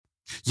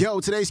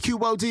Yo, today's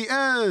QOD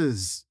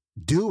is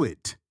do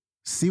it.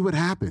 See what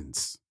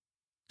happens.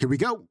 Here we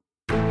go.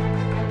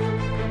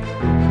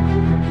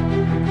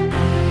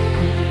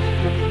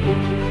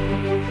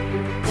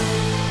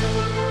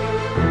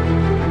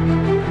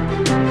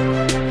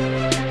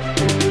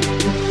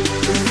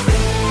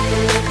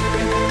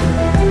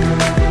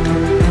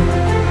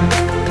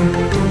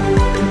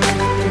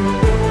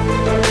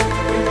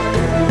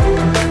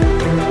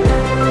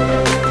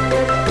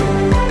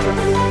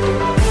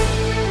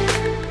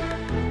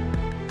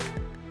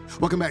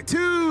 Welcome back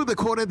to the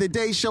Quote of the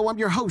Day Show. I'm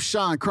your host,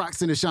 Sean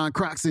Croxton of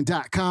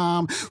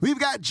SeanCroxton.com. We've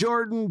got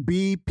Jordan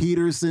B.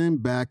 Peterson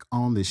back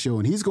on the show,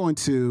 and he's going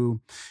to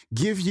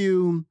give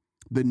you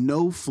the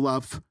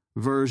no-fluff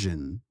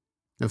version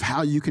of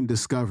how you can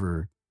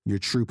discover your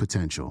true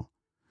potential.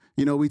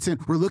 You know, we tend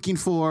to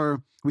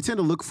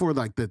look for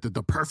like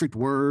the perfect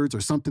words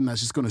or something that's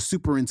just going to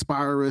super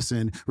inspire us,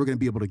 and we're going to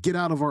be able to get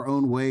out of our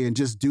own way and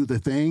just do the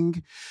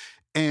thing.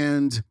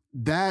 And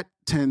that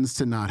tends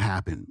to not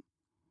happen.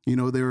 You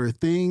know, there are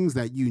things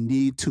that you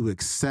need to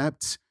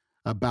accept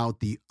about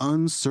the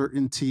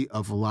uncertainty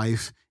of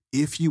life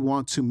if you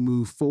want to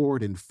move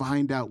forward and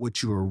find out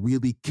what you are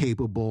really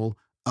capable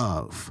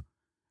of.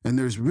 And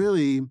there's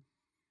really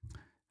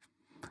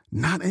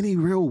not any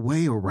real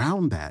way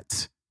around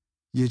that.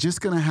 You're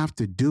just going to have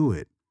to do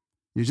it.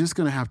 You're just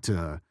going to have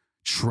to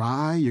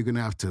try. You're going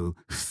to have to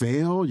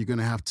fail. You're going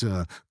to have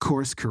to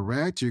course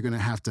correct. You're going to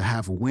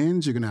have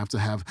wins. You're going to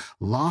have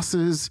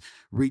losses,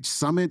 reach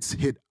summits,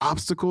 hit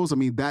obstacles. I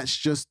mean, that's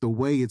just the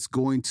way it's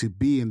going to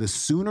be. And the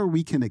sooner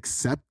we can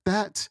accept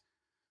that,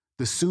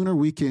 the sooner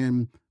we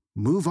can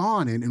move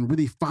on and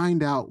really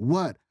find out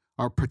what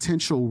our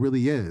potential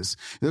really is.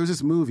 There was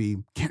this movie,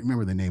 can't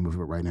remember the name of it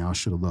right now. I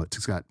should have looked.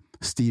 It's got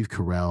Steve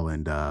Carell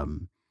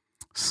and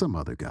some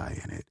other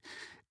guy in it.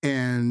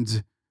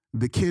 And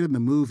the kid in the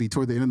movie,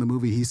 toward the end of the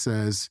movie, he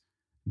says,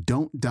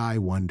 "Don't die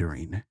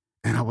wondering."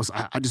 And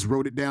I just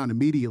wrote it down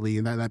immediately.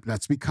 And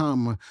that's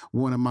become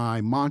one of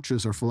my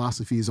mantras or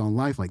philosophies on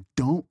life. Like,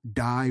 don't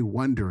die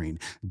wondering.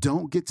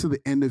 Don't get to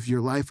the end of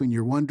your life and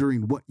you're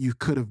wondering what you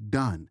could have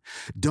done.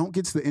 Don't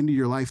get to the end of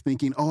your life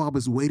thinking, oh, I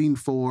was waiting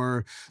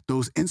for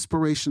those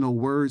inspirational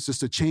words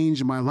just to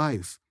change my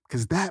life,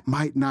 because that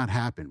might not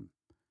happen.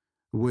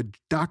 What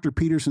Dr.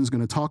 Peterson's going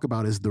to talk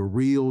about is the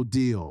real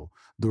deal,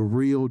 the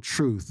real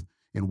truth,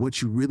 and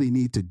what you really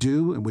need to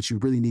do and what you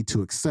really need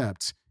to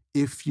accept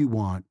if you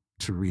want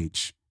to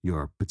reach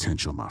your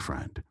potential, my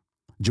friend.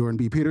 Jordan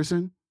B.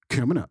 Peterson,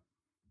 coming up.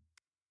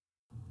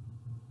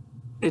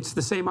 It's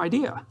the same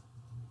idea.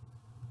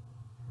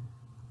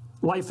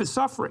 Life is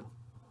suffering.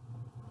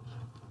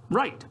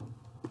 Right.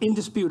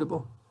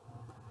 Indisputable.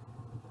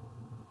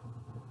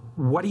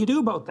 What do you do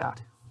about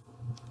that?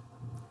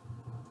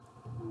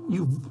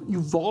 You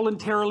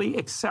voluntarily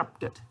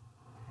accept it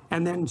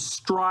and then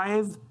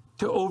strive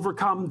to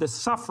overcome the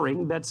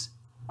suffering that's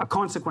a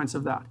consequence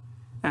of that.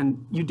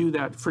 And you do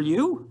that for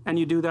you, and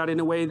you do that in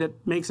a way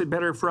that makes it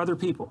better for other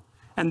people.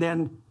 And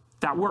then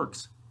that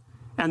works.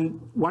 And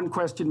one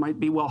question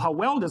might be, well, how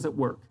well does it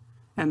work?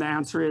 And the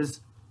answer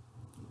is,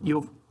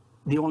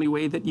 the only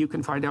way that you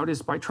can find out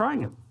is by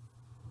trying it.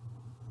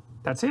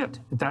 That's it.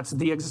 That's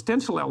the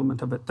existential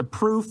element of it. The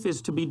proof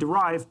is to be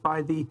derived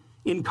by the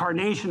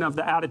incarnation of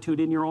the attitude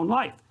in your own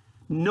life.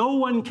 No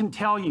one can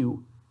tell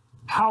you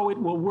how it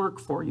will work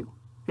for you.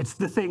 It's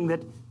the thing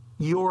that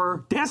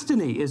your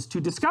destiny is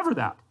to discover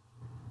that.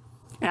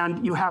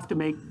 And you have to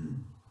make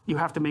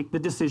the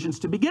decisions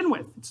to begin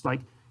with. It's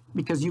like,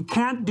 because you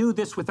can't do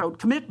this without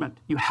commitment.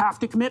 You have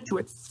to commit to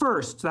it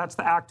first. That's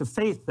the act of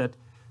faith that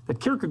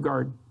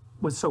Kierkegaard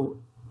was so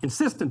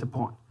insistent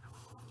upon.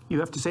 You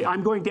have to say,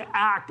 I'm going to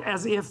act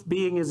as if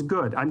being is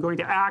good. I'm going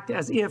to act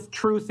as if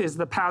truth is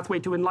the pathway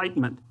to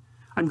enlightenment.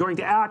 I'm going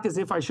to act as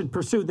if I should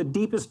pursue the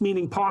deepest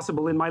meaning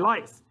possible in my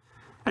life.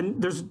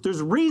 And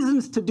there's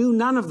reasons to do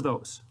none of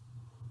those.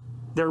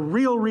 They're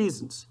real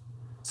reasons.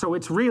 So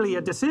it's really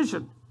a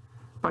decision.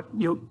 But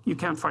you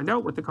can't find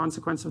out what the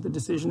consequence of the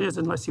decision is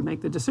unless you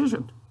make the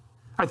decision.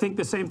 I think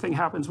the same thing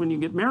happens when you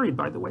get married,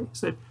 by the way.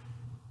 Is that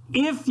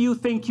if you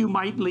think you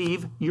might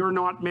leave, you're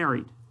not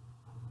married.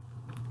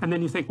 And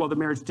then you think, well, the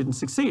marriage didn't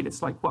succeed.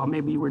 It's like, well,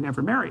 maybe you were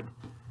never married.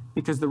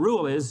 Because the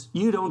rule is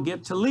you don't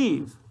get to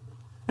leave.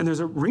 And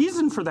there's a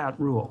reason for that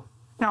rule.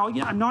 Now,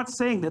 I'm not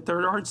saying that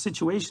there aren't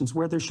situations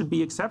where there should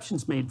be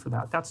exceptions made for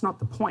that. That's not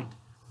the point.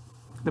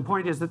 The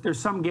point is that there's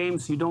some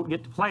games you don't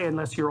get to play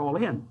unless you're all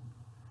in.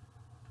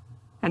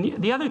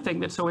 And the other thing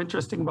that's so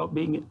interesting about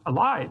being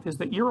alive is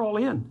that you're all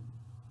in.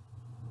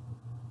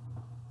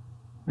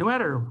 No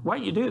matter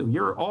what you do,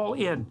 you're all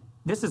in.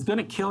 This is going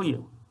to kill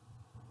you.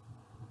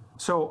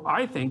 So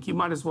I think you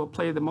might as well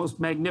play the most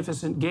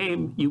magnificent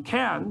game you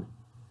can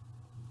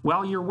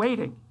while you're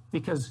waiting.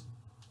 Because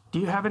do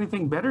you have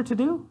anything better to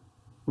do?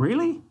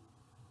 Really?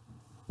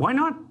 Why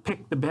not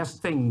pick the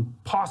best thing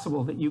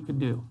possible that you could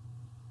do?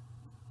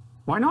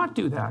 Why not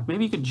do that?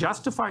 Maybe you could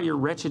justify your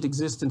wretched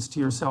existence to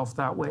yourself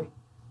that way.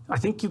 I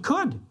think you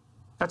could.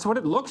 That's what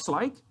it looks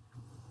like.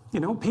 You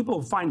know,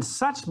 people find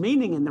such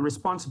meaning in the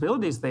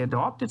responsibilities they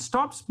adopt, it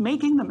stops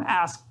making them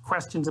ask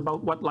questions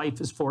about what life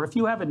is for. If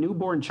you have a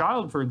newborn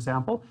child, for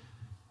example,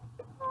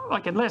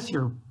 like unless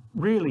you're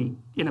really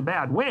in a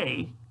bad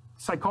way,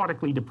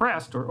 psychotically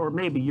depressed, or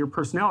maybe your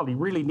personality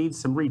really needs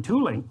some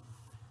retooling,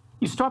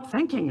 you stop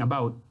thinking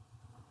about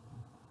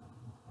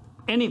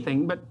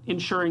anything but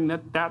ensuring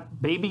that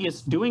that baby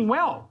is doing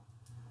well.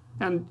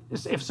 And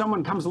if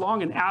someone comes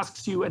along and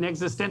asks you an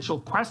existential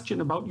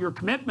question about your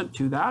commitment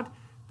to that,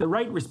 the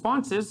right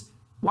response is,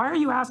 why are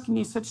you asking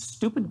me such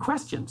stupid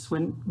questions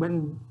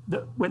when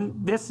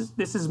this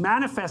is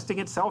manifesting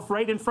itself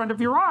right in front of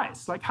your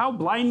eyes? Like, how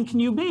blind can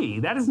you be?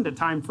 That isn't a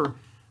time for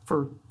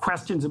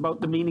questions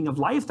about the meaning of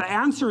life. The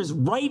answer is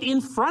right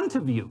in front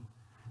of you.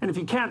 And if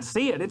you can't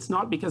see it, it's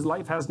not because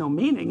life has no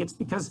meaning, it's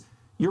because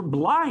you're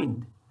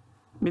blind.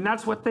 I mean,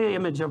 that's what the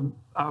image of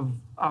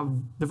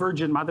the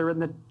Virgin Mother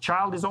and the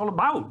child is all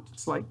about.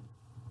 It's like,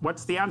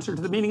 what's the answer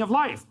to the meaning of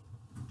life?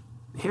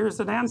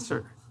 Here's an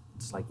answer.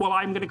 It's like, well,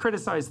 I'm going to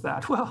criticize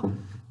that. Well,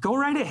 go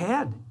right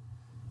ahead.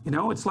 You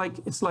know, it's like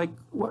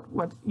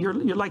what you're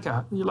like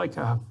a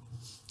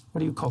what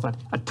do you call that?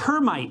 A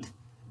termite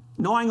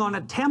gnawing on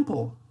a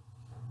temple.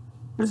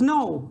 There's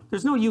no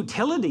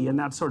utility in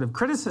that sort of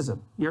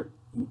criticism.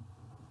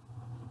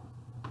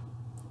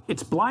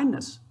 It's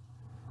blindness.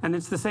 And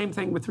it's the same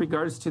thing with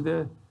regards to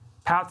the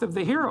path of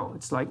the hero.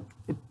 It's like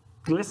it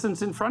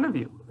glistens in front of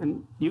you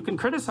and you can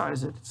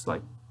criticize it. It's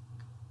like,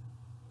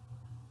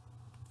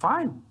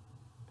 fine.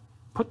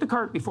 Put the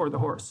cart before the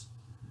horse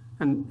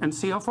and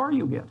see how far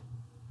you get.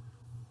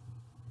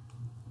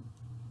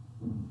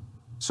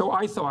 So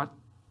I thought,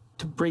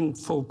 to bring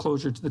full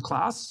closure to the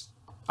class,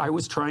 I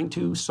was trying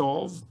to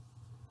solve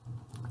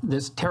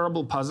this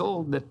terrible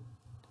puzzle that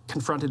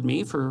confronted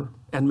me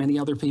and many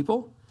other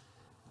people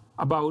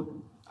about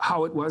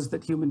how it was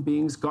that human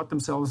beings got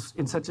themselves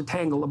in such a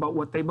tangle about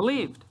what they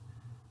believed.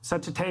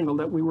 Such a tangle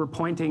that we were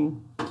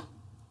pointing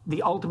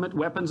the ultimate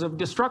weapons of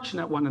destruction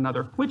at one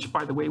another, which,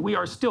 by the way, we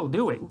are still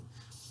doing.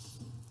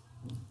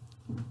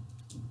 And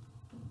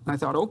I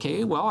thought,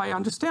 okay, well, I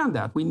understand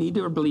that. We need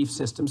our belief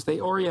systems. They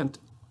orient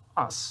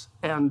us.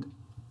 And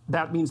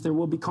that means there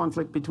will be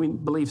conflict between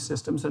belief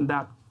systems, and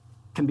that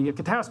can be a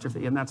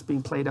catastrophe. And that's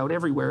being played out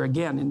everywhere,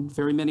 again, in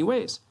very many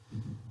ways.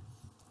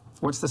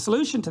 What's the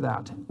solution to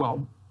that?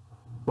 Well,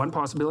 one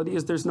possibility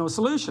is there's no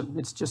solution.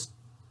 It's just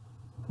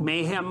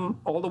mayhem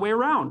all the way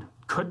around.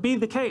 Could be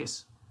the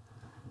case.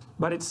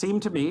 But it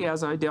seemed to me,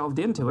 as I delved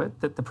into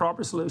it, that the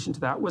proper solution to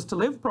that was to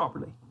live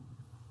properly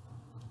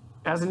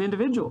as an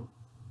individual,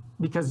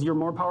 because you're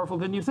more powerful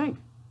than you think.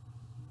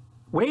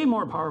 Way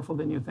more powerful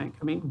than you think.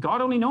 I mean,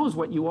 God only knows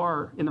what you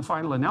are in the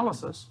final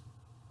analysis.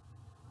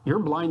 You're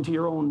blind to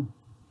your own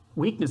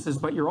weaknesses,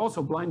 but you're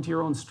also blind to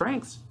your own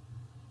strengths.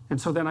 And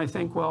so then I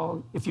think,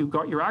 well, if you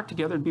got your act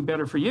together, it'd be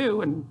better for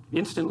you, and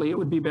instantly it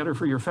would be better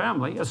for your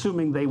family,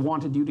 assuming they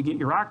wanted you to get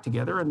your act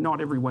together, and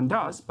not everyone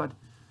does,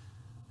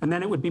 and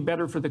then it would be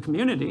better for the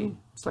community.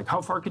 It's like,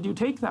 how far could you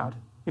take that?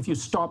 If you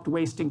stopped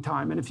wasting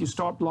time, and if you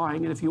stopped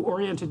lying, and if you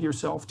oriented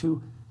yourself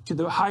to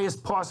the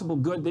highest possible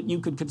good that you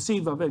could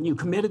conceive of, and you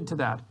committed to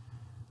that,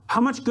 how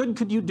much good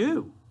could you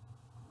do?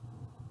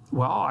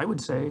 Well, I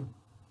would say,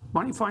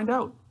 why don't you find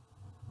out?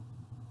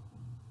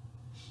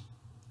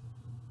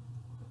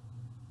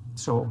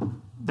 So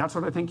that's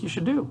what I think you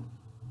should do.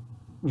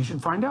 You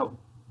should find out.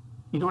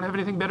 You don't have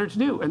anything better to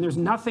do. And there's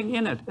nothing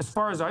in it, as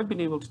far as I've been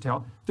able to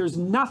tell, there's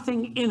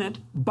nothing in it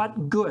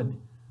but good.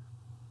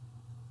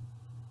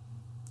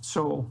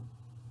 So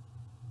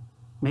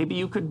maybe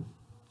you could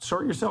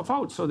sort yourself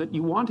out so that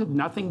you wanted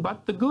nothing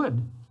but the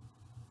good.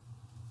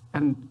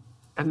 And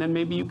then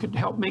maybe you could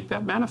help make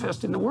that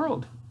manifest in the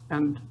world.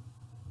 And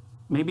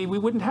maybe we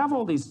wouldn't have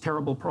all these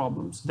terrible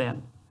problems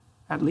then.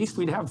 At least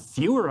we'd have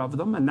fewer of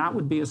them, and that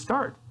would be a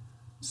start.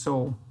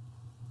 So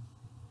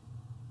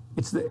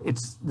it's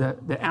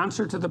the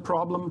answer to the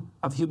problem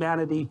of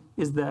humanity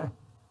is the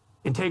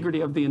integrity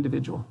of the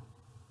individual.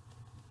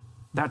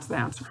 That's the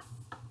answer.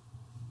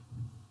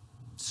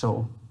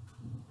 So,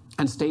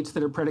 and states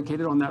that are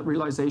predicated on that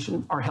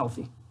realization are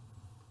healthy.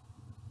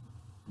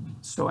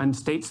 So, and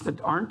states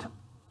that aren't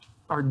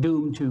are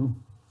doomed to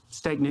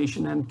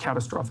stagnation and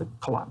catastrophic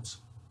collapse.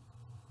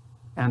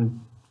 And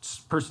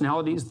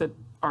personalities that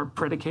are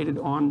predicated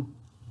on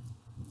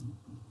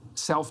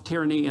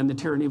self-tyranny and the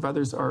tyranny of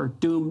others are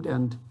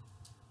doomed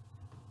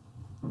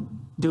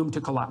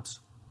to collapse.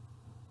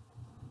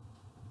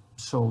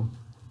 So,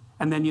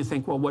 and then you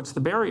think, well, what's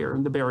the barrier?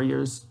 And the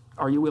barrier is,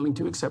 are you willing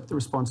to accept the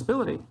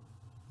responsibility?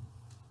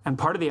 And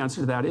part of the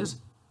answer to that is,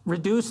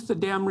 reduce the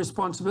damn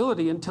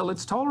responsibility until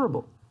it's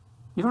tolerable.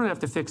 You don't have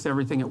to fix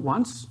everything at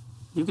once.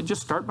 You could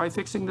just start by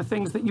fixing the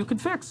things that you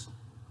could fix.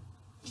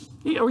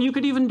 Or you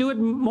could even do it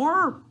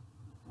more.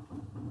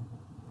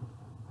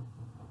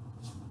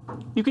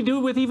 You could do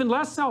it with even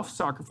less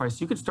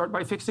self-sacrifice. You could start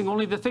by fixing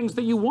only the things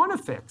that you want to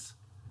fix.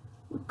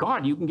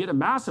 God, you can get a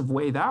massive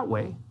way that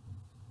way.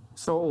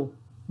 So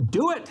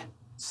do it.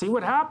 See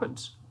what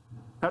happens.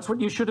 That's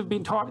what you should have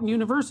been taught in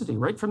university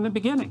right from the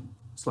beginning.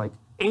 It's like,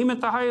 aim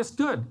at the highest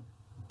good.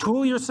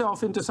 tool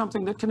yourself into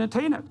something that can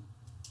attain it,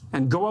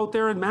 and go out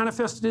there and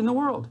manifest it in the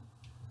world.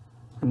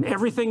 And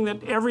everything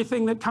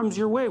that comes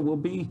your way will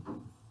be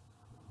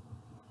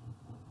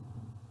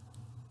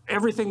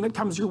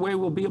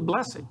a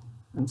blessing.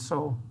 And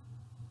so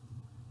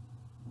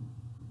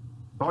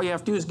all you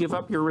have to do is give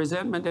up your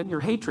resentment and your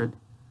hatred.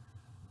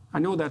 I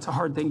know that's a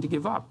hard thing to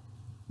give up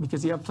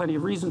because you have plenty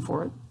of reason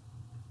for it.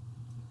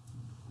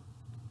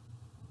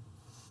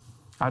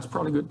 That's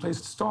probably a good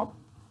place to stop.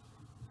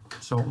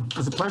 So it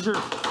was a pleasure.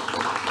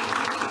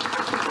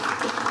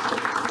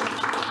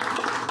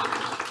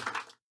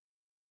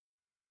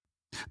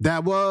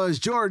 That was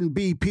Jordan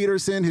B.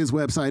 Peterson. His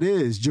website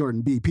is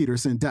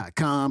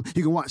jordanbpeterson.com.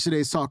 You can watch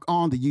today's talk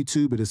on the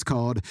YouTube. It is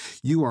called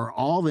You Are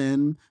All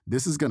In.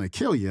 This is going to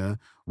kill you.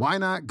 Why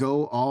not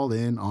go all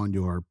in on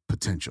your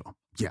potential?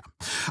 Yeah.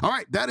 All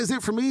right. That is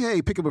it for me.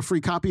 Hey, pick up a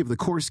free copy of The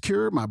Course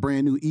Cure, my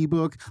brand new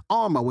ebook,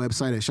 on my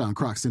website at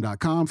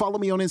SeanCroxton.com. Follow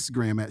me on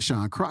Instagram at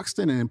Sean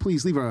Croxton, and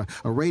please leave a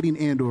rating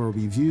and or a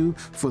review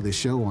for the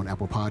show on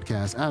Apple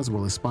Podcasts as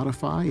well as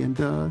Spotify. And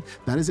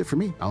that is it for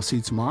me. I'll see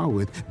you tomorrow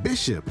with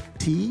Bishop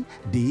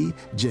T.D.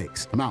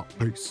 Jakes. I'm out.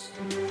 Peace.